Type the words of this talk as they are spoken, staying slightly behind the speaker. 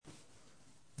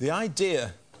The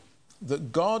idea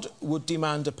that God would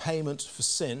demand a payment for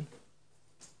sin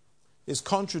is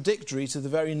contradictory to the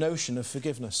very notion of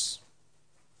forgiveness.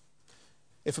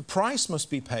 If a price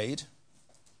must be paid,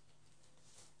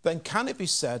 then can it be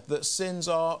said that sins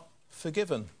are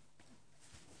forgiven?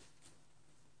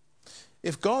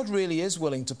 If God really is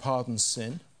willing to pardon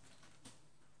sin,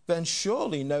 then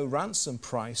surely no ransom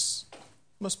price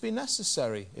must be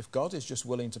necessary if God is just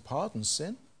willing to pardon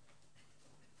sin.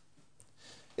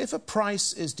 If a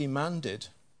price is demanded,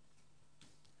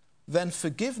 then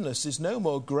forgiveness is no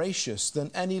more gracious than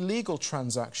any legal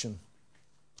transaction,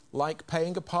 like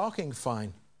paying a parking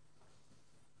fine.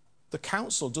 The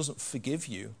council doesn't forgive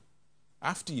you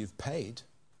after you've paid.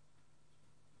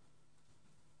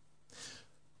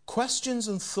 Questions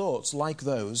and thoughts like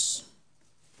those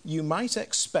you might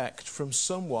expect from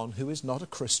someone who is not a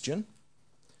Christian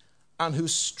and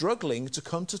who's struggling to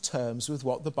come to terms with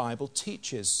what the Bible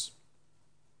teaches.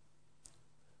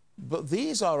 But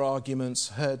these are arguments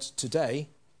heard today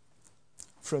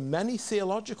from many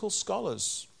theological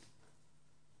scholars,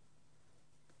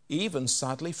 even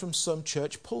sadly from some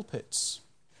church pulpits.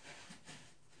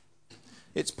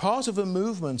 It's part of a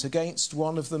movement against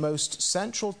one of the most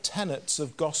central tenets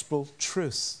of gospel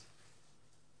truth.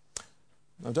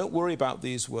 Now, don't worry about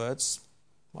these words.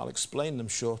 I'll explain them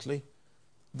shortly.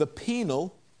 The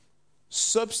penal,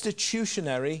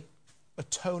 substitutionary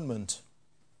atonement,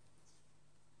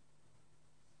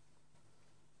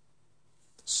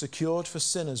 secured for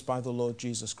sinners by the Lord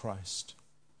Jesus Christ.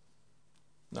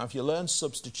 Now, if you learn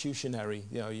substitutionary,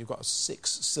 you've got a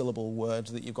 6-syllable word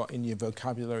that you've got in your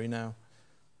vocabulary now.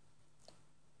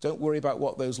 Don't worry about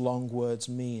what those long words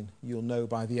mean. You'll know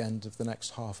by the end of the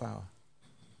next half hour.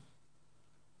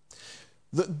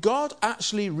 That God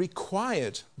actually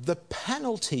required the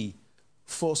penalty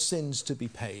for sins to be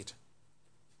paid.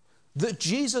 That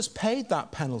Jesus paid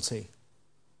that penalty.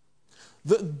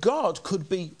 That God could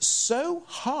be so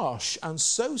harsh and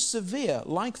so severe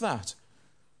like that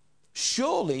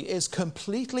surely is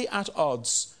completely at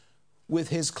odds with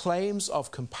his claims of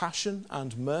compassion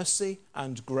and mercy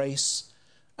and grace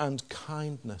and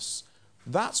kindness.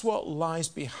 That's what lies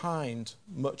behind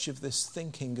much of this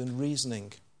thinking and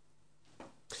reasoning.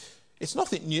 It's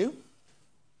nothing new.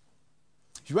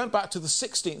 If you went back to the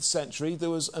 16th century,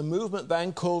 there was a movement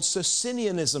then called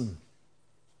Socinianism.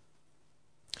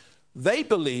 They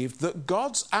believed that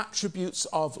God's attributes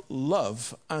of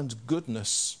love and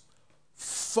goodness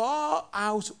far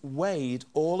outweighed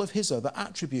all of his other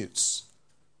attributes.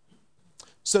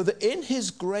 So that in his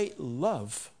great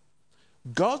love,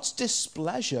 God's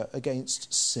displeasure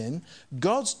against sin,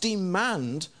 God's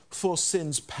demand for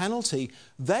sin's penalty,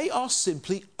 they are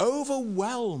simply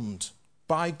overwhelmed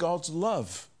by God's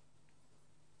love.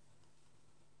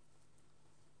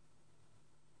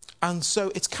 And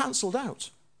so it's cancelled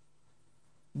out.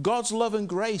 God's love and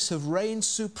grace have reigned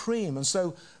supreme, and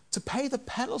so to pay the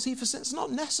penalty for sin is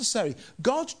not necessary.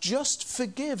 God just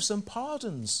forgives and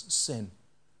pardons sin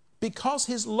because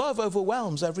his love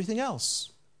overwhelms everything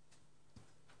else.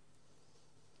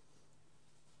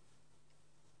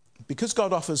 Because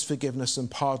God offers forgiveness and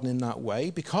pardon in that way,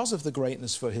 because of the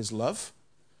greatness for his love,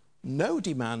 no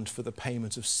demand for the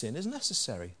payment of sin is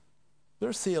necessary. There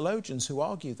are theologians who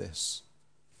argue this.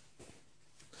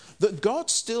 That God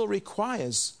still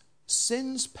requires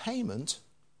sin's payment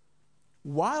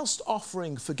whilst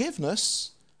offering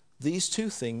forgiveness, these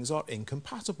two things are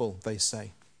incompatible, they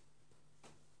say.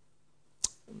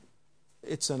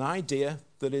 It's an idea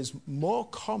that is more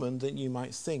common than you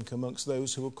might think amongst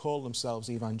those who would call themselves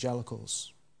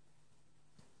evangelicals.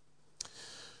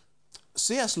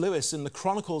 C.S. Lewis in the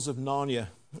Chronicles of Narnia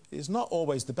is not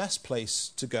always the best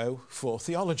place to go for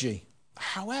theology.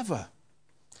 However,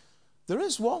 there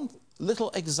is one little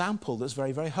example that's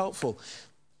very, very helpful.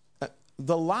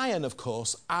 The lion, of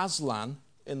course, Aslan,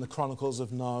 in the Chronicles of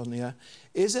Narnia,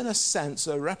 is in a sense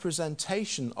a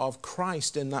representation of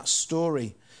Christ in that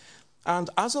story. And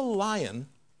as a lion,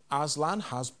 Aslan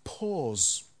has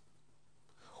paws.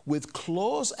 With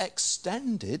claws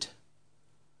extended,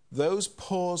 those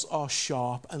paws are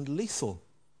sharp and lethal.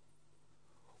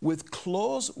 With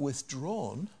claws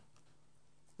withdrawn,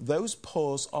 those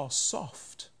paws are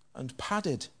soft and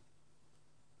padded.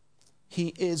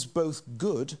 He is both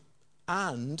good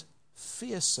and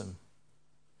fearsome.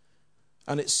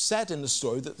 And it's said in the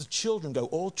story that the children go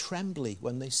all trembly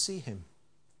when they see him.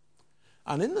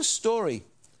 And in the story,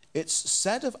 it's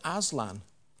said of Aslan,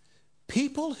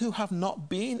 people who have not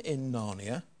been in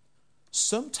Narnia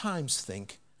sometimes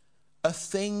think a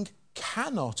thing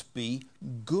cannot be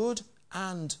good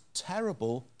and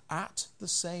terrible at the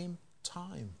same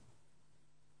time.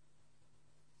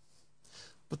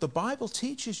 But the Bible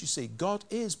teaches, you see, God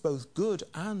is both good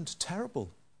and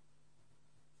terrible.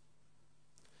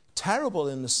 Terrible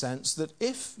in the sense that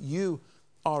if you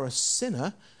are a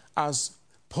sinner, as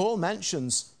Paul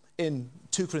mentions in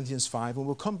 2 Corinthians 5, and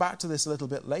we'll come back to this a little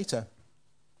bit later,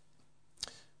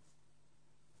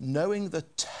 knowing the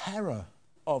terror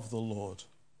of the Lord.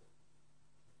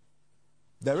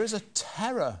 There is a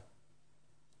terror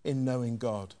in knowing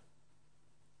God.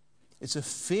 It's a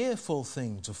fearful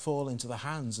thing to fall into the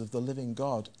hands of the living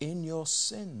God in your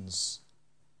sins.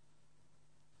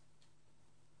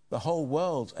 The whole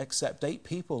world, except 8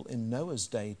 people in Noah's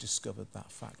day, discovered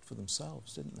that fact for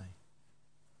themselves, didn't they?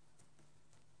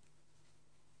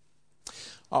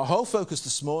 Our whole focus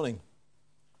this morning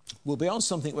will be on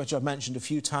something which I've mentioned a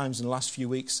few times in the last few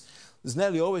weeks. There's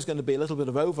nearly always going to be a little bit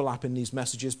of overlap in these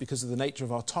messages because of the nature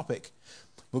of our topic.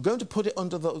 We're going to put it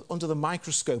under the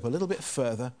microscope a little bit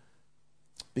further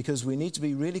because we need to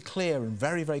be really clear and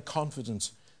very, very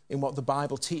confident in what the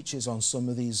Bible teaches on some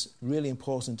of these really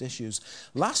important issues.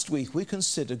 Last week, we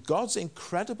considered God's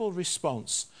incredible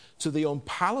response to the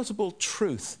unpalatable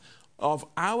truth of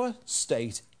our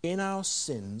state in our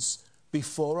sins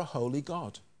before a holy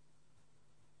God.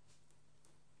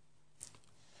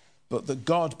 But that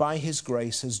God, by his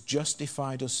grace, has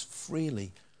justified us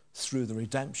freely through the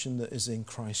redemption that is in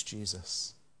Christ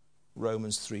Jesus.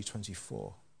 Romans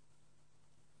 3:24.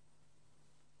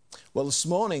 Well, this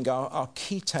morning our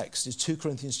key text is 2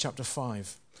 Corinthians chapter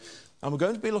 5. And we're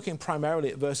going to be looking primarily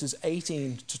at verses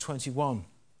 18 to 21.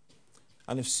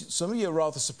 And if some of you are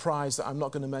rather surprised that I'm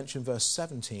not going to mention verse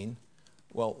 17,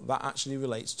 well, that actually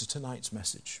relates to tonight's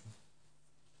message.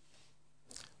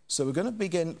 So we're going to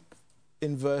begin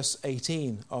in verse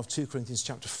 18 of 2 Corinthians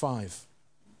chapter 5.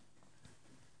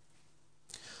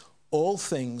 All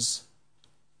things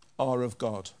are of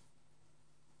God,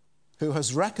 who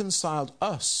has reconciled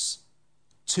us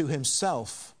to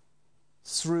himself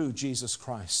through Jesus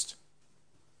Christ.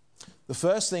 The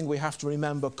first thing we have to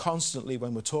remember constantly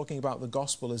when we're talking about the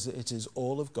gospel is that it is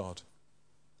all of God.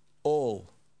 All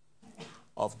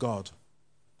of God.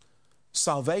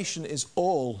 Salvation is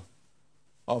all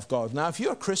of God. Now, if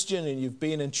you're a Christian and you've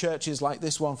been in churches like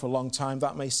this one for a long time,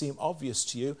 that may seem obvious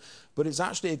to you, but it's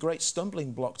actually a great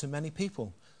stumbling block to many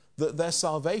people, that their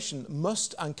salvation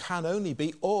must and can only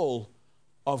be all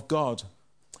of God.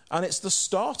 And it's the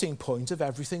starting point of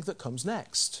everything that comes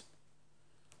next.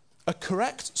 A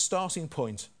correct starting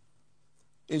point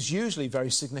is usually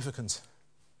very significant.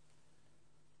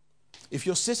 If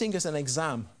you're sitting at an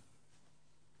exam,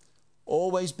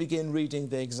 always begin reading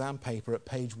the exam paper at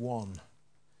page 1.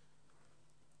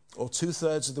 Or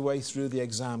 2/3 of the way through the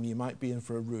exam, you might be in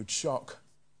for a rude shock.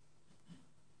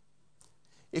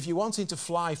 If you're wanting to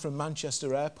fly from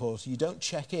Manchester Airport, you don't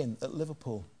check in at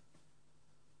Liverpool.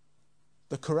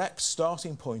 The correct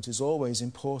starting point is always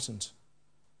important.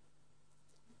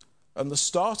 And the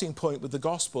starting point with the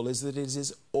gospel is that it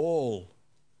is all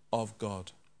of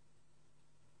God.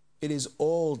 It is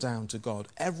all down to God.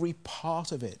 Every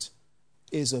part of it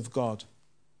is of God.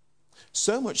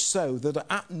 So much so that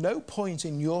at no point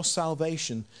in your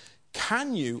salvation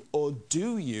can you or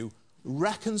do you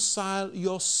reconcile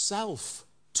yourself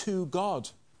to God.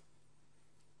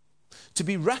 To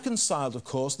be reconciled, of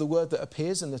course, the word that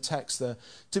appears in the text there,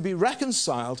 to be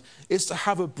reconciled is to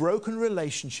have a broken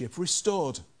relationship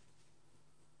restored.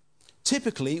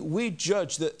 Typically, we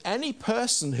judge that any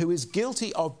person who is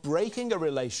guilty of breaking a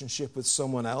relationship with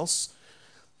someone else,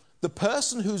 the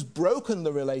person who's broken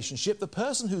the relationship, the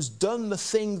person who's done the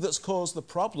thing that's caused the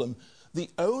problem, the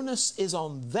onus is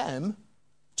on them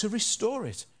to restore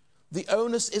it. The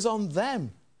onus is on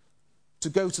them to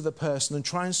go to the person and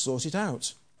try and sort it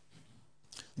out.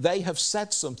 They have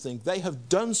said something, they have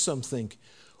done something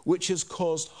which has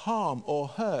caused harm or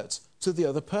hurt to the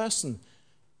other person.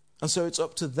 And so it's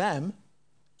up to them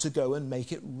to go and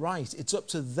make it right. It's up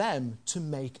to them to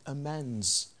make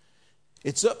amends.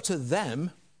 It's up to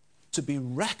them to be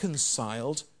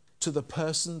reconciled to the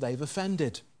person they've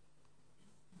offended.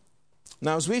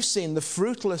 Now, as we've seen, the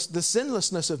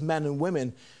sinlessness of men and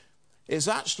women is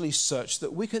actually such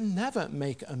that we can never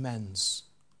make amends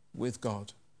with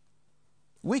God.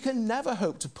 We can never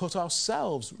hope to put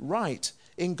ourselves right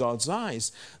in God's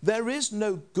eyes. There is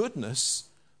no goodness,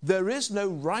 there is no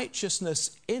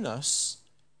righteousness in us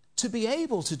to be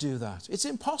able to do that. It's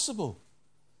impossible.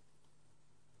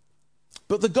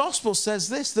 But the gospel says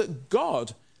this, that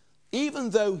God,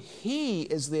 even though he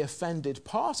is the offended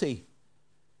party,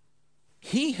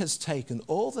 he has taken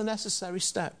all the necessary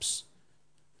steps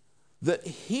that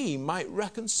he might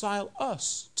reconcile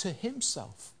us to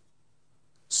himself.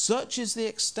 Such is the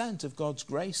extent of God's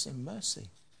grace and mercy,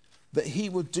 that he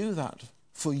would do that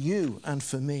for you and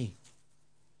for me.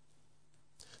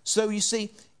 So you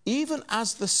see, even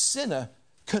as the sinner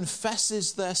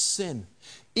confesses their sin,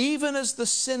 even as the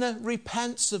sinner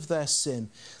repents of their sin,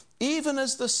 even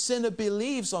as the sinner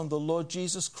believes on the Lord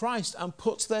Jesus Christ and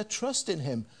puts their trust in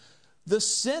him, the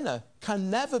sinner can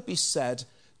never be said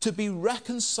to be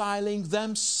reconciling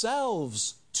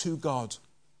themselves to God.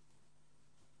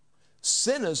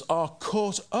 Sinners are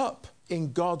caught up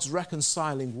in God's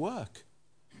reconciling work.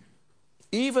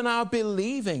 Even our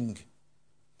believing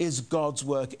is God's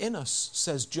work in us,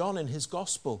 says John in his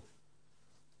gospel.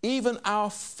 Even our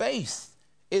faith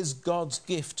is God's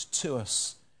gift to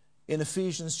us in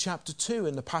Ephesians chapter 2,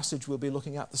 in the passage we'll be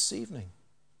looking at this evening.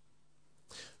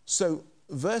 So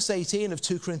verse 18 of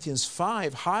 2 Corinthians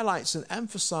 5 highlights and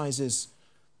emphasizes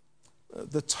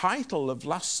the title of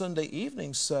last Sunday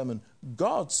evening's sermon,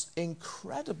 God's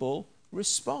incredible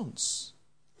response.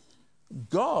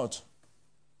 God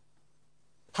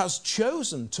has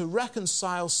chosen to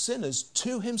reconcile sinners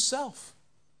to himself.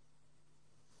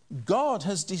 God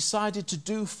has decided to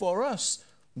do for us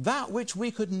that which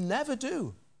we could never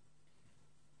do.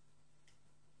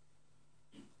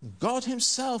 God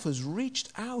himself has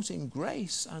reached out in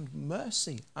grace and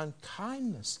mercy and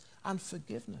kindness and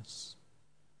forgiveness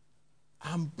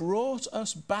and brought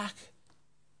us back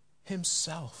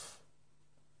himself.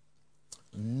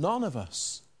 None of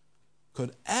us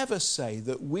could ever say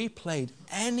that we played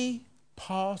any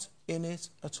part in it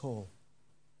at all.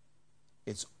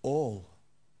 It's all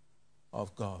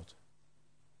of God.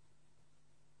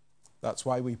 That's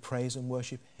why we praise and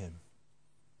worship him.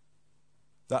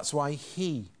 That's why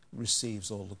he receives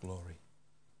all the glory.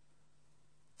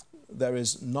 There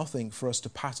is nothing for us to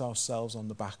pat ourselves on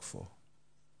the back for.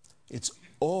 It's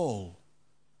all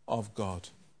of God.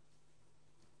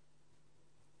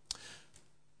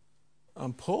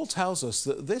 And Paul tells us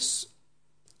that this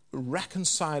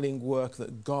reconciling work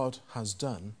that God has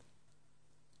done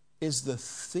is the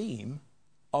theme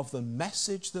of the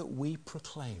message that we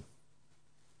proclaim.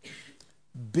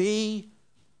 Be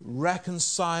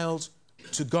reconciled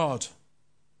to God.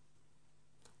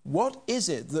 What is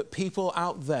it that people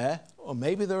out there, or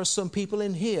maybe there are some people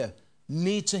in here,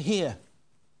 need to hear?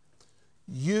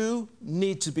 You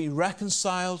need to be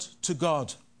reconciled to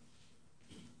God.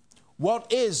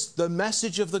 What is the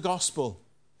message of the gospel?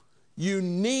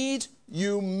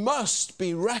 You must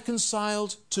be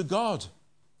reconciled to God.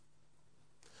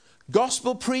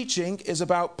 Gospel preaching is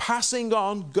about passing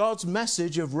on God's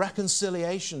message of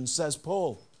reconciliation, says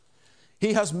Paul.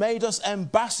 He has made us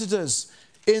ambassadors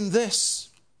in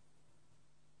this.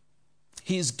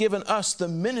 He's given us the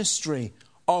ministry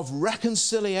of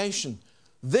reconciliation.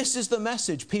 This is the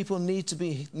message people need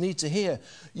to hear.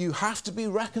 You have to be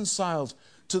reconciled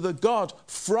to the God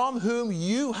from whom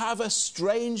you have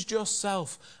estranged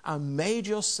yourself and made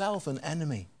yourself an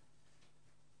enemy.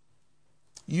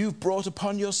 You've brought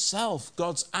upon yourself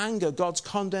God's anger, God's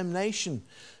condemnation,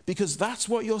 because that's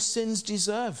what your sins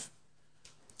deserve.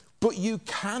 But you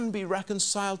can be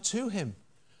reconciled to him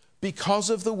because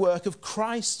of the work of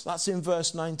Christ. That's in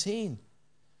verse 19.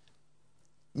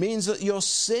 Means that your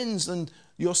sins and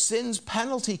your sin's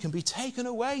penalty can be taken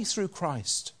away through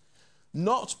Christ,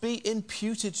 not be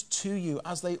imputed to you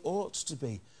as they ought to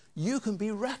be. You can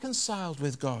be reconciled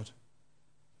with God.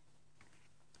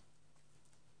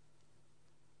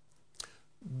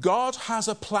 God has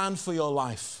a plan for your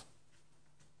life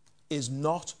is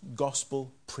not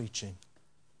gospel preaching.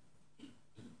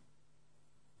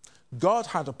 God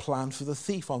had a plan for the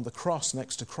thief on the cross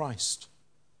next to Christ.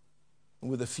 And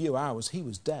with a few hours, he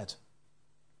was dead.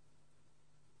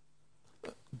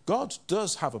 God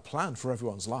does have a plan for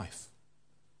everyone's life.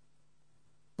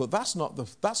 But that's not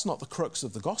the crux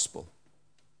of the gospel.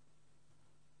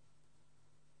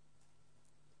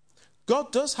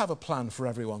 God does have a plan for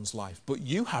everyone's life, but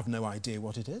you have no idea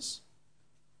what it is,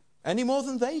 any more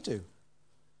than they do.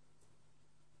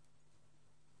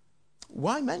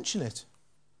 Why mention it?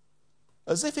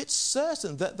 As if it's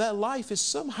certain that their life is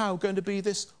somehow going to be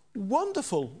this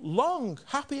wonderful, long,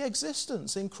 happy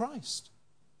existence in Christ.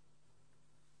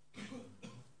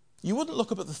 You wouldn't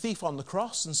look up at the thief on the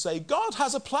cross and say, God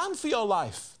has a plan for your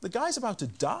life. The guy's about to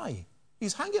die.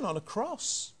 He's hanging on a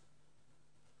cross.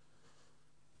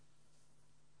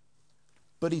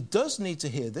 But he does need to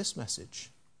hear this message.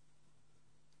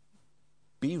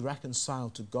 Be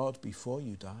reconciled to God before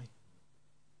you die.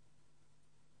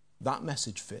 That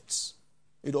message fits.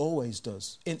 It always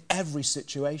does, in every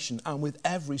situation and with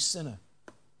every sinner.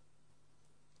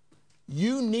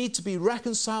 You need to be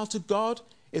reconciled to God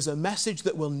is a message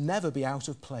that will never be out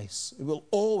of place. It will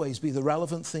always be the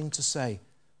relevant thing to say.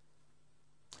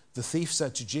 The thief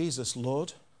said to Jesus,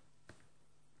 Lord,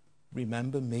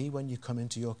 remember me when you come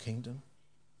into your kingdom?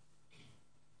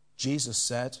 Jesus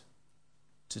said,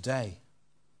 today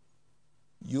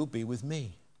you'll be with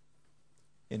me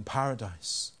in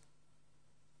paradise.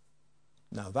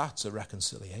 Now that's a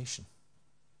reconciliation.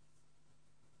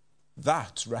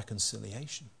 That's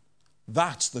reconciliation.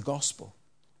 That's the gospel.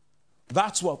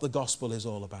 That's what the gospel is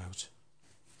all about.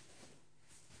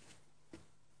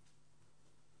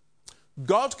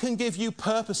 God can give you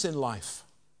purpose in life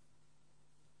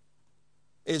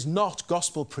is not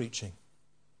gospel preaching.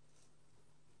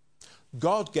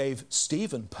 God gave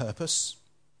Stephen purpose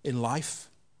in life,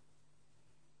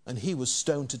 and he was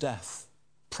stoned to death,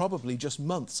 probably just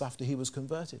months after he was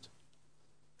converted.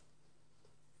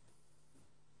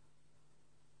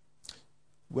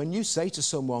 When you say to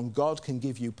someone, God can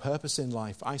give you purpose in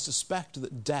life, I suspect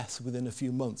that death within a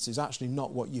few months is actually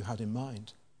not what you had in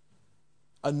mind.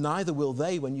 And neither will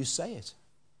they when you say it.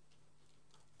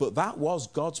 But that was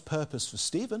God's purpose for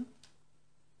Stephen.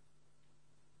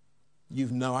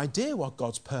 You've no idea what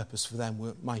God's purpose for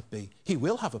them might be. He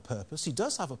will have a purpose. He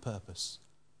does have a purpose.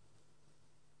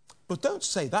 But don't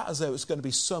say that as though it's going to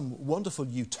be some wonderful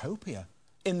utopia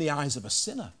in the eyes of a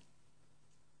sinner.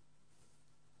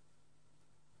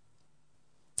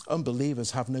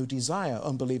 Unbelievers have no desire.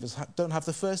 Unbelievers don't have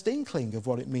the first inkling of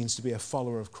what it means to be a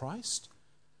follower of Christ,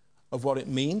 of what it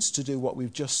means to do what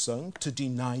we've just sung, to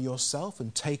deny yourself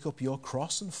and take up your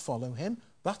cross and follow him.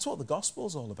 That's what the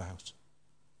gospel's all about.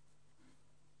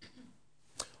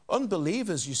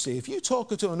 Unbelievers, you see, if you talk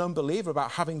to an unbeliever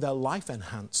about having their life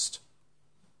enhanced,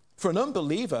 for an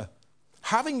unbeliever,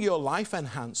 having your life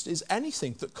enhanced is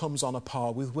anything that comes on a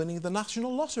par with winning the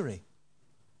national lottery.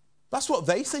 That's what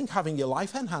they think having your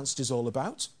life enhanced is all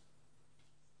about.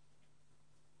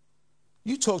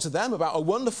 You talk to them about a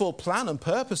wonderful plan and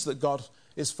purpose that God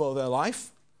is for their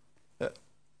life.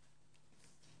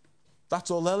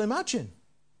 That's all they'll imagine.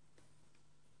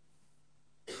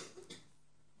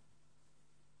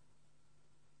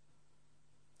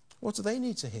 What do they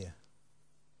need to hear?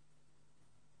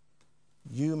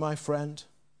 You, my friend,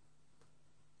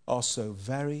 are so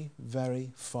very,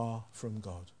 very far from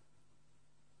God.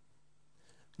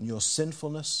 And your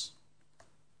sinfulness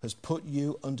has put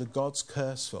you under God's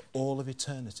curse for all of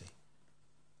eternity.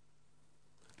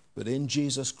 But in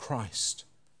Jesus Christ,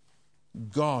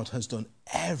 God has done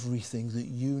everything that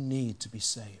you need to be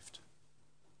saved.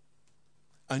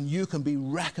 And you can be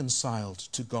reconciled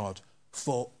to God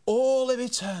for all of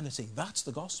eternity. That's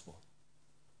the gospel.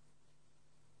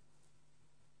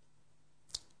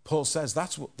 Paul says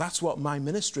that's what my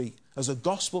ministry as a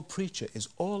gospel preacher is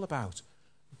all about.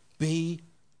 Be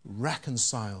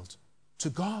reconciled to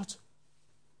God.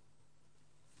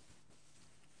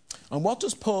 And what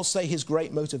does Paul say his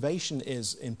great motivation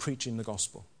is in preaching the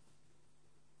gospel?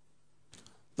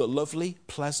 The lovely,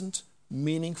 pleasant,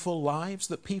 meaningful lives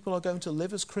that people are going to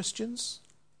live as Christians?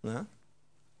 Yeah.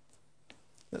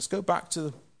 Let's go back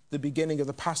to the beginning of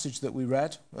the passage that we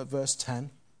read at verse 10.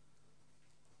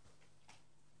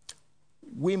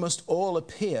 We must all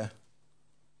appear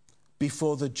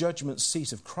before the judgment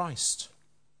seat of Christ.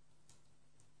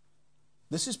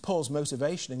 This is Paul's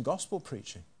motivation in gospel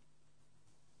preaching.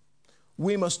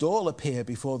 We must all appear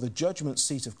before the judgment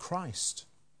seat of Christ,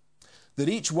 that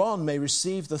each one may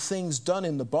receive the things done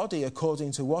in the body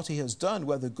according to what he has done,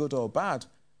 whether good or bad.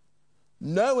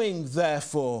 Knowing,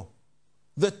 therefore,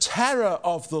 the terror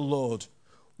of the Lord,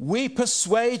 we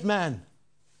persuade men.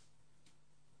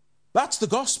 That's the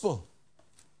gospel.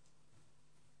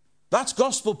 That's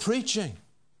gospel preaching.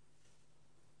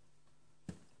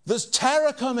 There's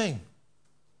terror coming.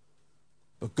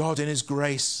 But God in his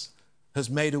grace has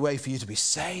made a way for you to be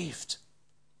saved.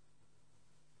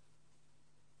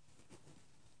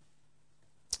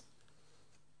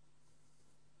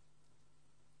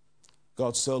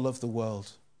 God so loved the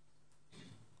world,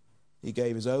 he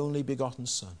gave his only begotten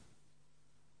Son.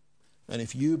 And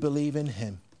if you believe in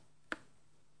him,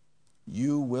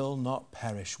 you will not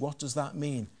perish. What does that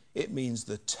mean? It means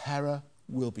the terror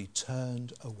will be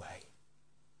turned away.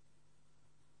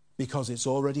 Because it's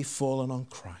already fallen on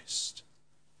Christ.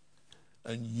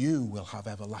 And you will have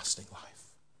everlasting life.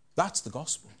 That's the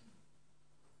gospel.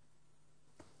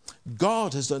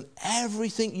 God has done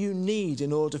everything you need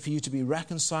in order for you to be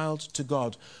reconciled to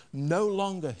God. No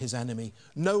longer his enemy,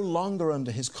 no longer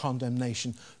under his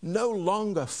condemnation, no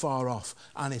longer far off,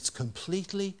 and it's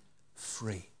completely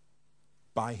free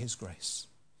by his grace.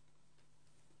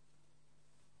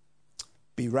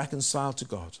 Be reconciled to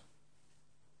God.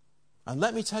 And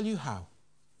let me tell you how.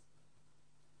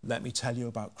 Let me tell you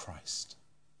about Christ.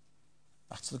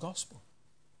 That's the gospel.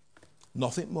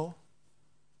 Nothing more,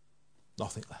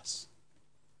 nothing less.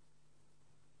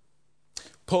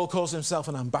 Paul calls himself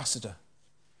an ambassador.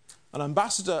 An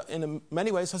ambassador, in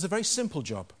many ways, has a very simple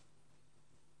job.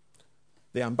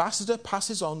 The ambassador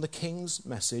passes on the king's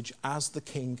message as the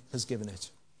king has given it.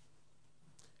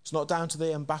 It's not down to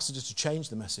the ambassador to change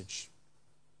the message.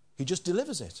 He just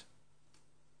delivers it.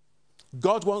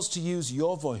 God wants to use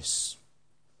your voice,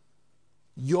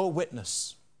 your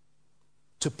witness,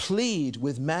 to plead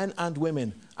with men and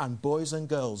women and boys and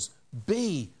girls,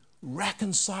 be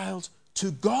reconciled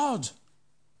to God.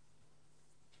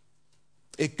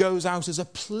 It goes out as a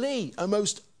plea, a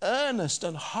most earnest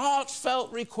and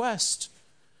heartfelt request.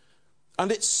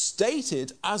 And it's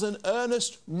stated as an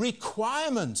earnest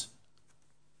requirement.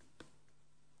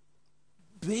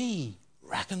 Be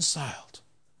reconciled.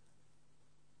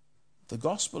 The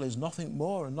gospel is nothing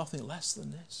more and nothing less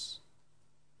than this.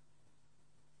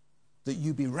 That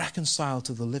you be reconciled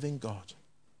to the living God.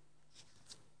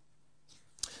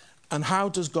 And how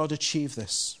does God achieve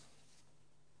this?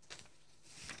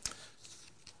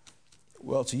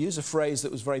 Well, to use a phrase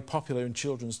that was very popular in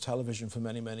children's television for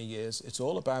many, many years, it's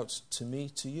all about to me,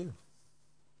 to you.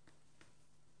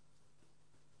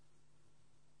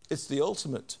 It's the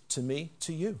ultimate to me,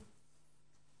 to you.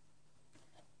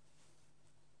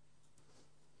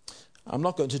 I'm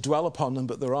not going to dwell upon them,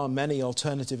 but there are many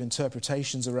alternative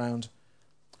interpretations around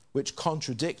which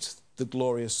contradict the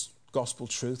glorious gospel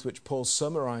truth which Paul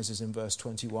summarizes in verse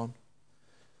 21,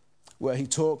 where he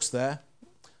talks there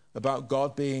about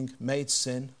God being made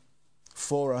sin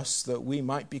for us that we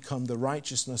might become the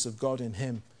righteousness of God in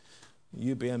him.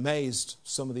 You'd be amazed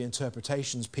some of the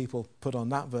interpretations people put on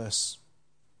that verse.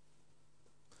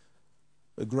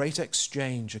 A great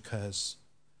exchange occurs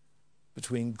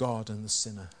between God and the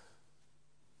sinner.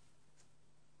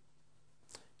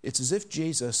 It's as if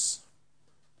Jesus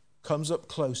comes up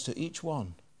close to each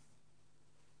one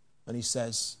and he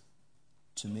says,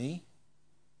 to me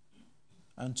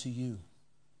and to you.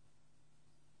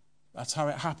 That's how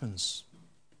it happens.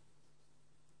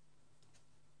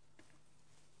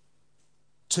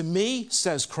 To me,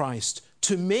 says Christ,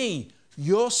 to me,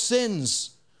 your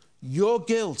sins, your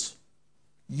guilt,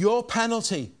 your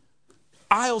penalty,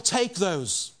 I'll take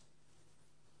those.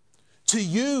 To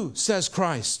you, says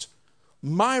Christ,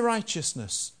 my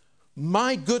righteousness,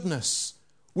 my goodness,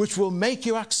 which will make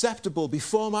you acceptable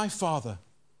before my Father.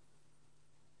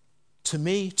 To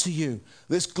me, to you,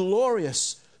 this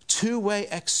glorious two-way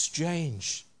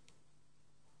exchange.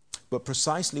 But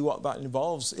precisely what that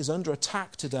involves is under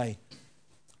attack today.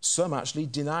 Some actually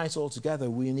deny it altogether.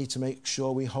 We need to make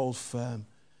sure we hold firm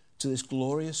to this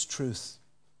glorious truth.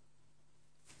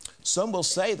 Some will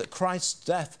say that Christ's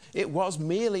death, it was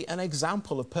merely an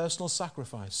example of personal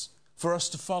sacrifice for us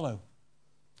to follow.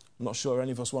 I'm not sure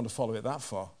any of us want to follow it that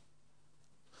far.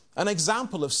 An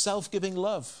example of self-giving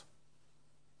love.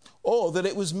 Or that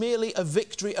it was merely a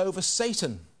victory over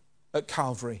Satan at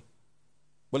Calvary.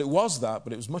 Well, it was that,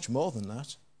 but it was much more than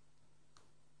that.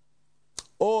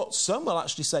 Or some will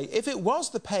actually say, if it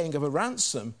was the paying of a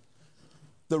ransom,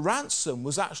 the ransom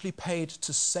was actually paid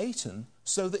to Satan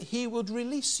so that he would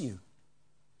release you,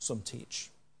 some teach.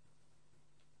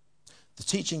 The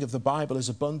teaching of the Bible is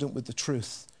abundant with the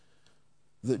truth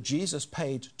that Jesus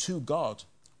paid to God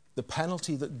the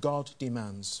penalty that God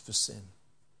demands for sin.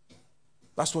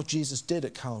 That's what Jesus did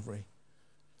at Calvary.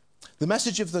 The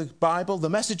message of the Bible, the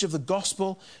message of the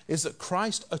gospel, is that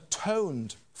Christ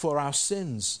atoned for our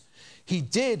sins. He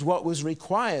did what was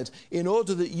required in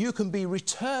order that you can be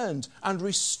returned and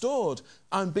restored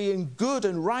and be in good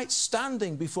and right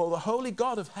standing before the holy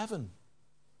God of heaven.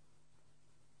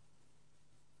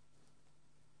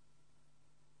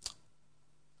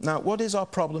 Now, what is our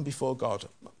problem before God?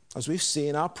 As we've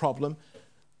seen, our problem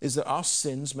is that our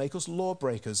sins make us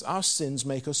lawbreakers. Our sins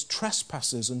make us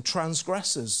trespassers and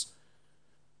transgressors.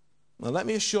 Now, let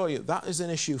me assure you, that is an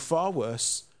issue far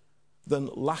worse than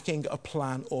lacking a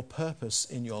plan or purpose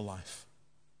in your life.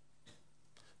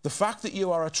 The fact that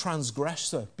you are a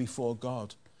transgressor before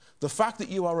God, the fact that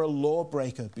you are a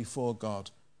lawbreaker before God,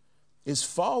 is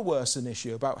far worse an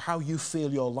issue about how you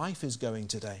feel your life is going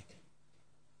today.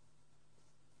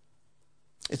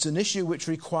 It's an issue which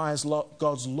requires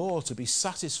God's law to be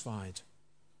satisfied.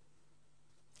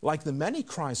 Like the many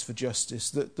cries for justice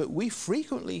that we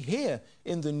frequently hear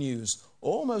in the news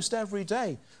almost every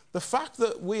day, the fact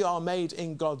that we are made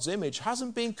in God's image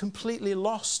hasn't been completely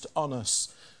lost on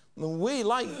us. And we,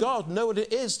 like God, know what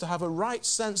it is to have a right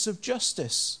sense of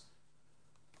justice.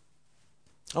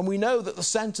 And we know that the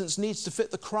sentence needs to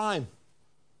fit the crime.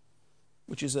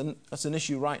 That's an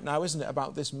issue right now, isn't it,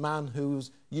 about this man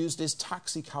who's used his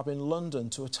taxi cab in London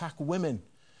to attack women.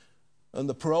 and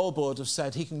the parole board have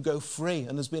said he can go free,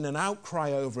 and there's been an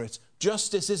outcry over it.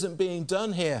 Justice isn't being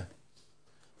done here.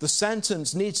 The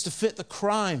sentence needs to fit the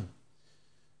crime.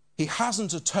 He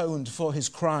hasn't atoned for his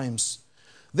crimes.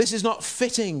 This is not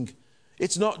fitting.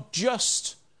 It's not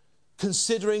just,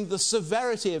 considering the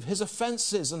severity of his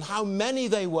offences and how many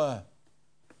they were.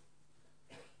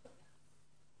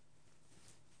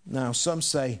 Now, some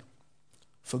say,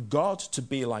 for God to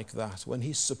be like that, when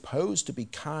he's supposed to be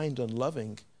kind and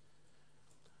loving,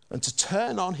 and to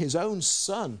turn on his own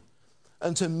Son,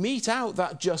 and to mete out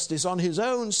that justice on his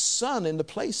own Son in the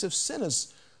place of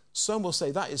sinners, some will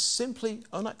say that is simply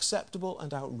unacceptable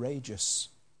and outrageous.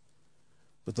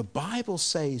 But the Bible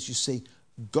says, you see,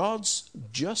 God's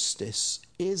justice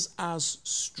is as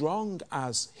strong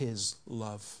as his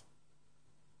love.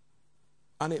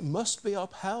 And it must be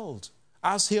upheld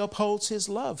as he upholds his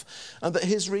love. And that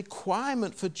his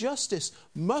requirement for justice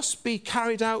must be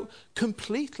carried out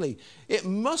completely. It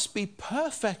must be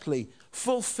perfectly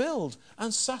fulfilled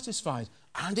and satisfied.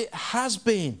 And it has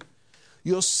been.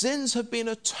 Your sins have been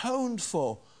atoned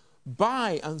for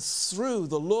by and through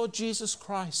the Lord Jesus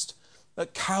Christ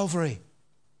at Calvary.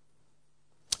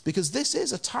 Because this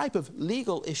is a type of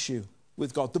legal issue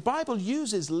with God. The Bible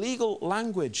uses legal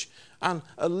language and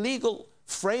a legal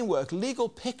framework, legal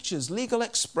pictures, legal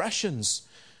expressions.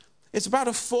 It's about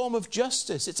a form of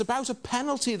justice. It's about a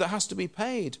penalty that has to be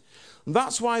paid. And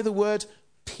that's why the word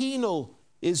penal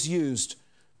is used,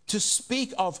 to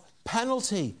speak of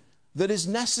penalty that is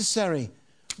necessary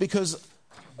because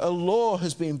a law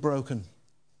has been broken.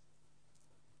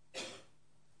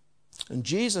 And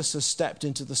Jesus has stepped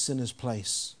into the sinner's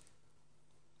place.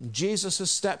 And Jesus has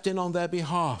stepped in on their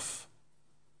behalf,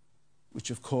 which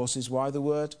of course is why the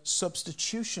word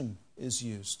substitution is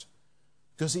used,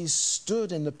 because he's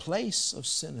stood in the place of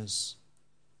sinners.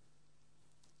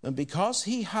 And because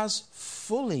he has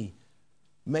fully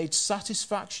made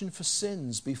satisfaction for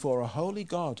sins before a holy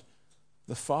God,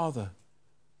 the Father,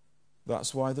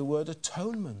 that's why the word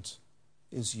atonement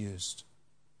is used.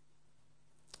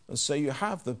 And so you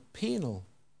have the penal,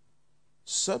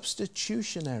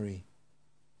 substitutionary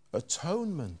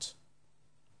atonement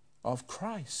of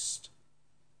Christ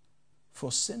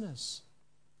for sinners.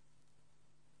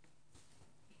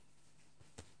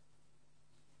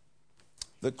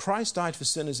 That Christ died for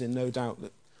sinners in no doubt.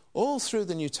 That all through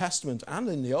the New Testament and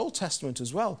in the Old Testament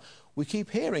as well, we keep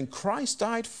hearing Christ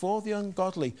died for the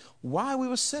ungodly. While we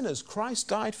were sinners, Christ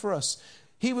died for us.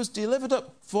 He was delivered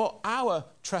up for our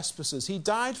trespasses. He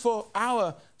died for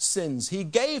our sins. He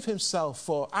gave himself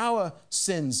for our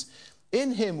sins.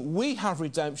 In him we have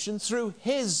redemption through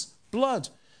his blood.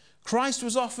 Christ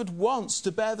was offered once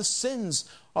to bear the sins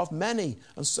of many.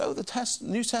 And so the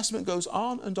New Testament goes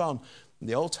on and on. And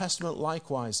the Old Testament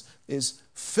likewise is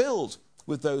filled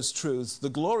with those truths. The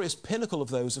glorious pinnacle of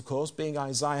those, of course, being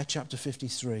Isaiah chapter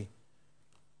 53.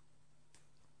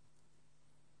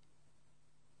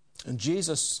 And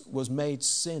Jesus was made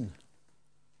sin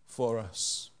for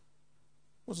us.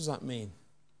 What does that mean?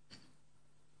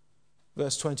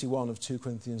 Verse 21 of 2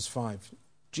 Corinthians 5.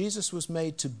 Jesus was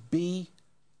made to be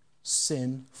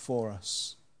sin for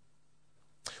us.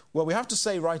 Well, we have to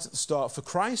say right at the start, for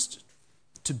Christ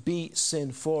to be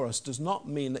sin for us does not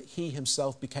mean that he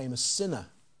himself became a sinner.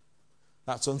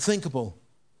 That's unthinkable.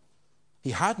 He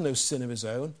had no sin of his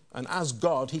own, and as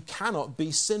God, he cannot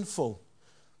be sinful.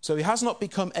 So he has not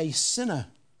become a sinner.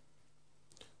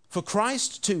 For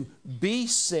Christ to be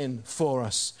sin for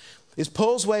us is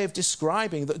Paul's way of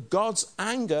describing that God's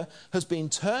anger has been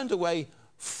turned away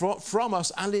from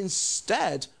us and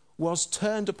instead was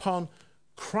turned upon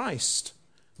Christ.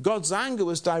 God's anger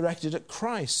was directed at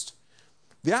Christ.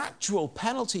 The actual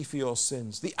penalty for your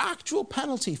sins,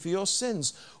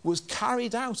 was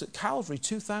carried out at Calvary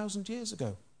 2,000 years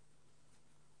ago.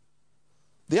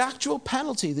 The actual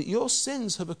penalty that your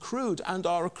sins have accrued and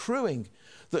are accruing,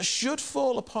 that should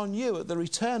fall upon you at the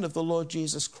return of the Lord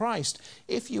Jesus Christ,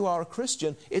 if you are a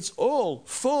Christian, it's all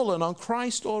fallen on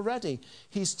Christ already.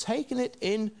 He's taken it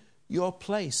in your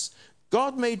place.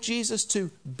 God made Jesus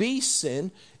to be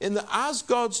sin in that as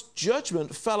God's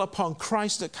judgment fell upon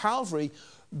Christ at Calvary,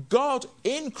 God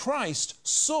in Christ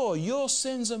saw your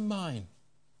sins and mine.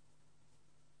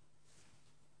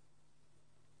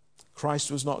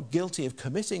 Christ was not guilty of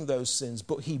committing those sins,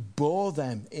 but he bore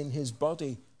them in his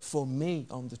body for me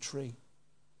on the tree.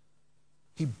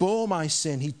 He bore my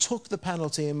sin. He took the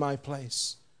penalty in my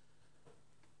place.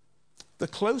 The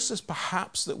closest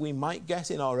perhaps that we might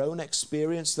get in our own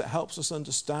experience that helps us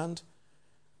understand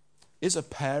is a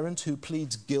parent who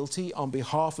pleads guilty on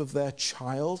behalf of their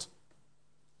child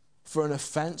for an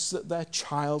offence that their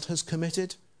child has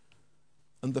committed.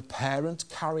 and the parent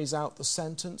carries out the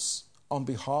sentence on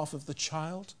behalf of the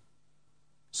child,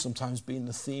 sometimes being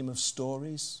the theme of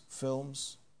stories,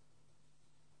 films.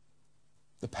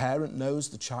 The parent knows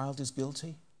the child is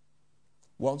guilty,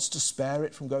 wants to spare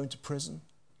it from going to prison,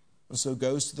 and so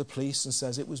goes to the police and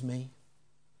says, "It was me.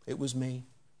 It was me."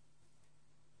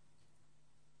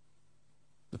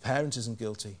 The parent isn't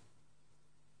guilty,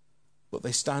 but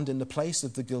they stand in the place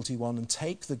of the guilty one and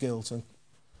take the guilt. And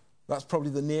that's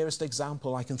probably the nearest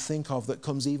example I can think of that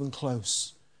comes even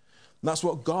close. And that's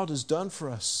what God has done for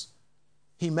us.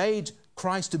 He made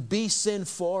Christ to be sin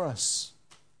for us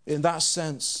in that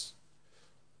sense.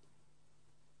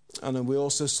 And then we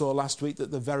also saw last week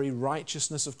that the very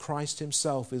righteousness of Christ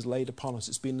himself is laid upon us.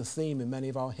 It's been the theme in many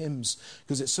of our hymns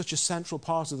because it's such a central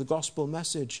part of the gospel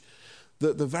message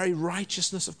that the very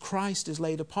righteousness of Christ is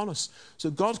laid upon us.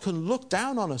 So God can look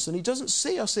down on us and he doesn't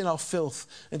see us in our filth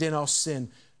and in our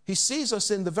sin. He sees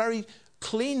us in the very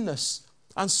cleanness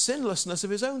and sinlessness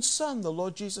of his own Son, the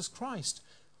Lord Jesus Christ.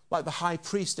 Like the high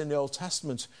priest in the Old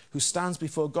Testament who stands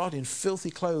before God in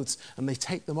filthy clothes and they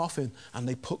take them off him and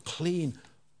they put clean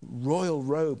royal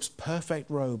robes, perfect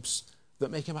robes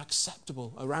that make him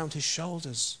acceptable around his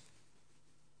shoulders.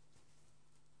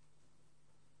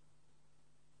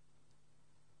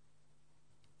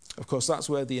 Of course, that's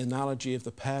where the analogy of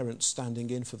the parent standing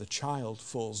in for the child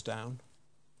falls down.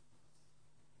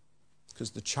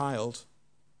 Because the child,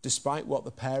 despite what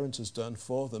the parent has done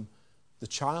for them, the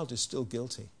child is still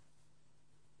guilty.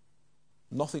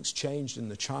 Nothing's changed in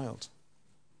the child.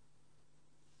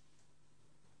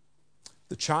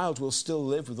 The child will still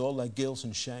live with all their guilt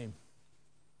and shame.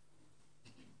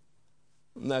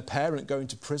 And their parent going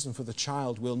to prison for the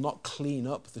child will not clean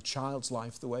up the child's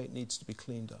life the way it needs to be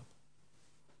cleaned up.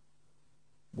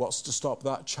 What's to stop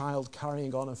that child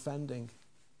carrying on offending?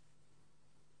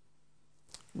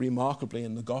 Remarkably,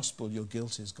 in the gospel, your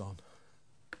guilt is gone.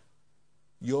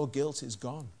 Your guilt is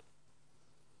gone.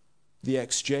 The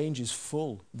exchange is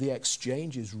full. The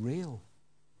exchange is real.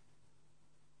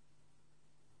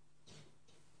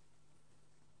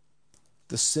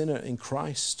 The sinner in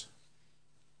Christ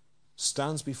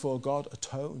stands before God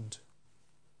atoned,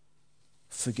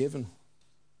 forgiven,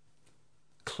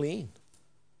 clean,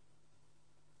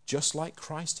 just like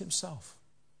Christ himself,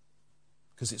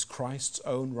 because it's Christ's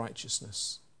own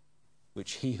righteousness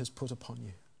which he has put upon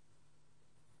you.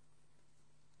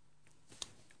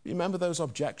 Remember those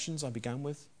objections I began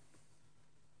with?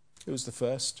 It was the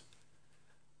first.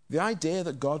 The idea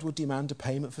that God would demand a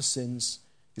payment for sins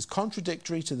is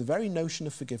contradictory to the very notion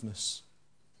of forgiveness.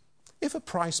 If a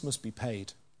price must be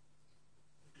paid,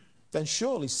 then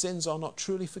surely sins are not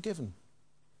truly forgiven.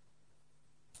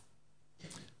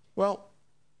 Well,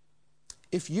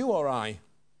 if you or I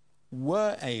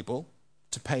were able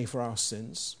to pay for our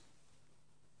sins,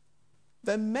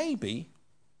 then maybe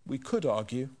we could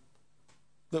argue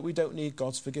that we don't need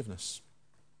God's forgiveness.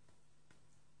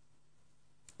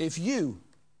 If you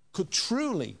could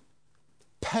truly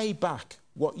pay back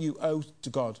what you owe to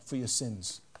God for your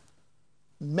sins,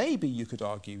 maybe you could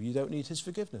argue you don't need his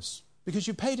forgiveness because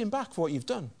you paid him back for what you've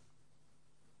done.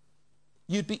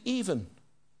 You'd be even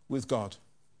with God.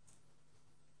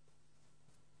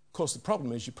 Of course, the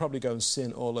problem is you'd probably go and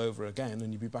sin all over again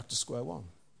and you'd be back to square one.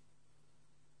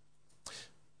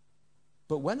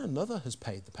 But when another has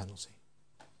paid the penalty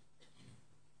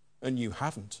and you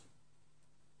haven't,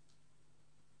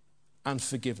 and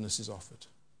forgiveness is offered,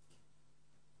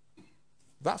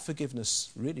 that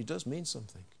forgiveness really does mean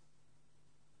something.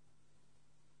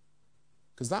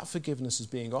 Because that forgiveness is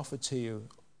being offered to you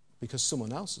because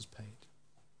someone else has paid.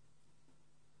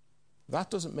 That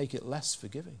doesn't make it less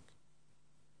forgiving.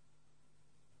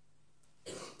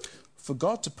 For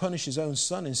God to punish his own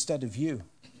Son instead of you,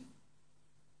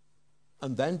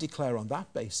 and then declare on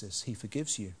that basis he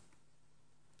forgives you,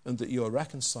 and that you are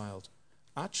reconciled,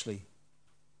 actually,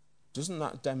 doesn't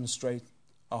that demonstrate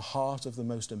a heart of the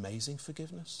most amazing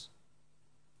forgiveness?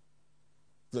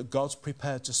 That God's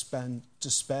prepared to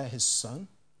spare his Son?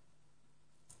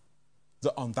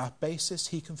 That on that basis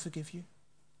he can forgive you?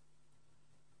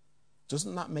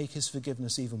 Doesn't that make his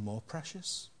forgiveness even more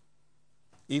precious?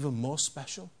 Even more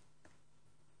special?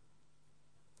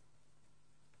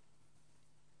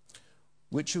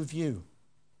 Which of you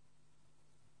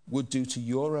would do to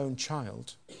your own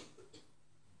child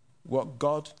what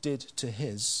God did to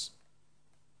his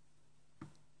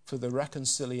for the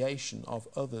reconciliation of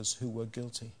others who were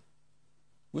guilty?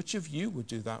 Which of you would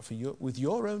do that with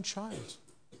your own child,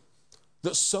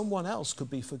 that someone else could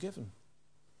be forgiven?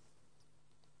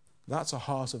 That's a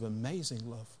heart of amazing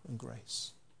love and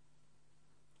grace.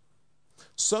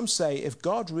 Some say if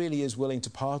God really is willing to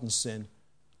pardon sin,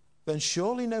 then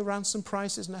surely no ransom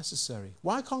price is necessary.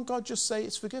 Why can't God just say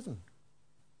it's forgiven?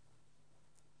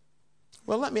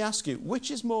 Well, let me ask you,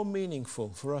 which is more meaningful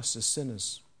for us as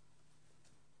sinners?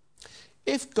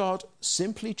 If God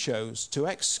simply chose to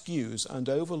excuse and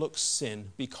overlook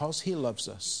sin because he loves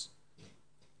us,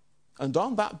 and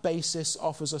on that basis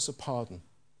offers us a pardon,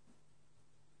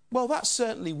 well, that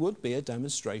certainly would be a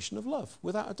demonstration of love,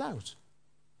 without a doubt.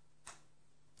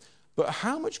 But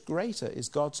how much greater is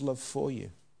God's love for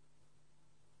you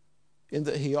in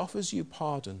that he offers you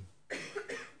pardon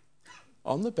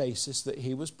on the basis that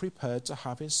he was prepared to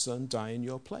have his son die in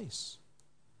your place?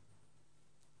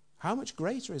 How much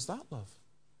greater is that love?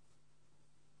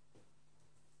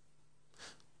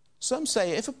 Some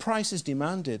say if a price is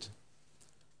demanded,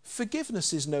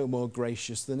 forgiveness is no more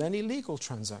gracious than any legal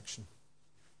transaction.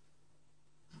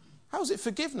 How is it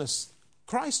forgiveness?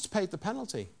 Christ paid the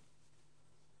penalty.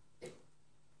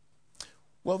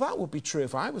 Well, that would be true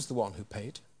if I was the one who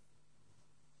paid.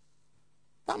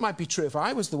 That might be true if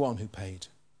I was the one who paid.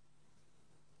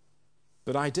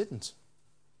 But I didn't.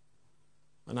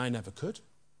 And I never could.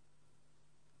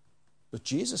 But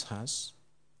Jesus has.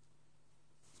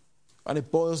 And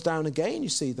it boils down again, you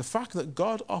see, the fact that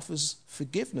God offers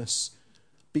forgiveness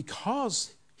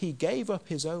because he gave up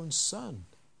his own son.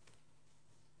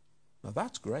 Now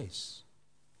that's grace.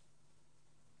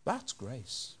 That's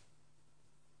grace.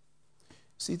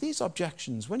 See, these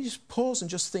objections, when you pause and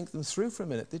just think them through for a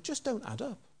minute, they just don't add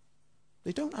up.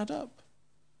 They don't add up.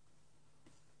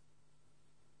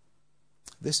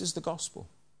 This is the gospel.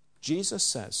 Jesus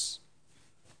says,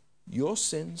 your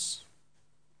sins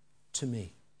to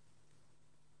me,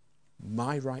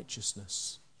 my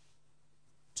righteousness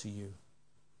to you.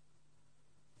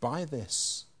 By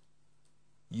this,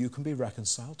 you can be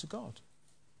reconciled to God.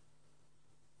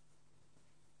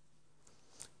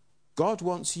 God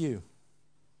wants you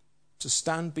to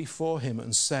stand before him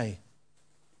and say,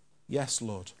 yes,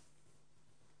 Lord,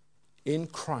 in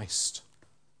Christ,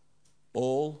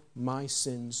 all my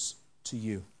sins to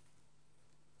you.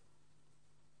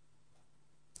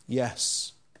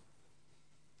 Yes,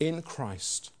 in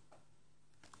Christ,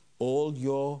 all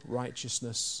your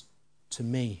righteousness to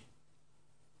me.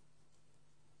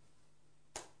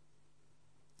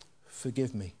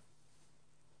 Forgive me.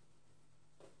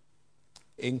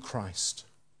 In Christ,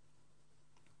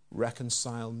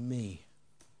 reconcile me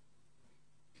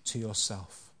to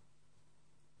yourself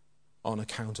on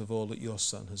account of all that your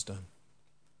Son has done.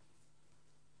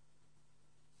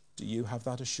 Do you have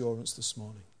that assurance this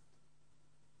morning?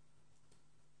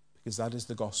 Because that is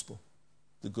the gospel,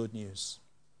 the good news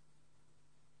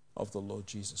of the Lord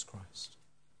Jesus Christ.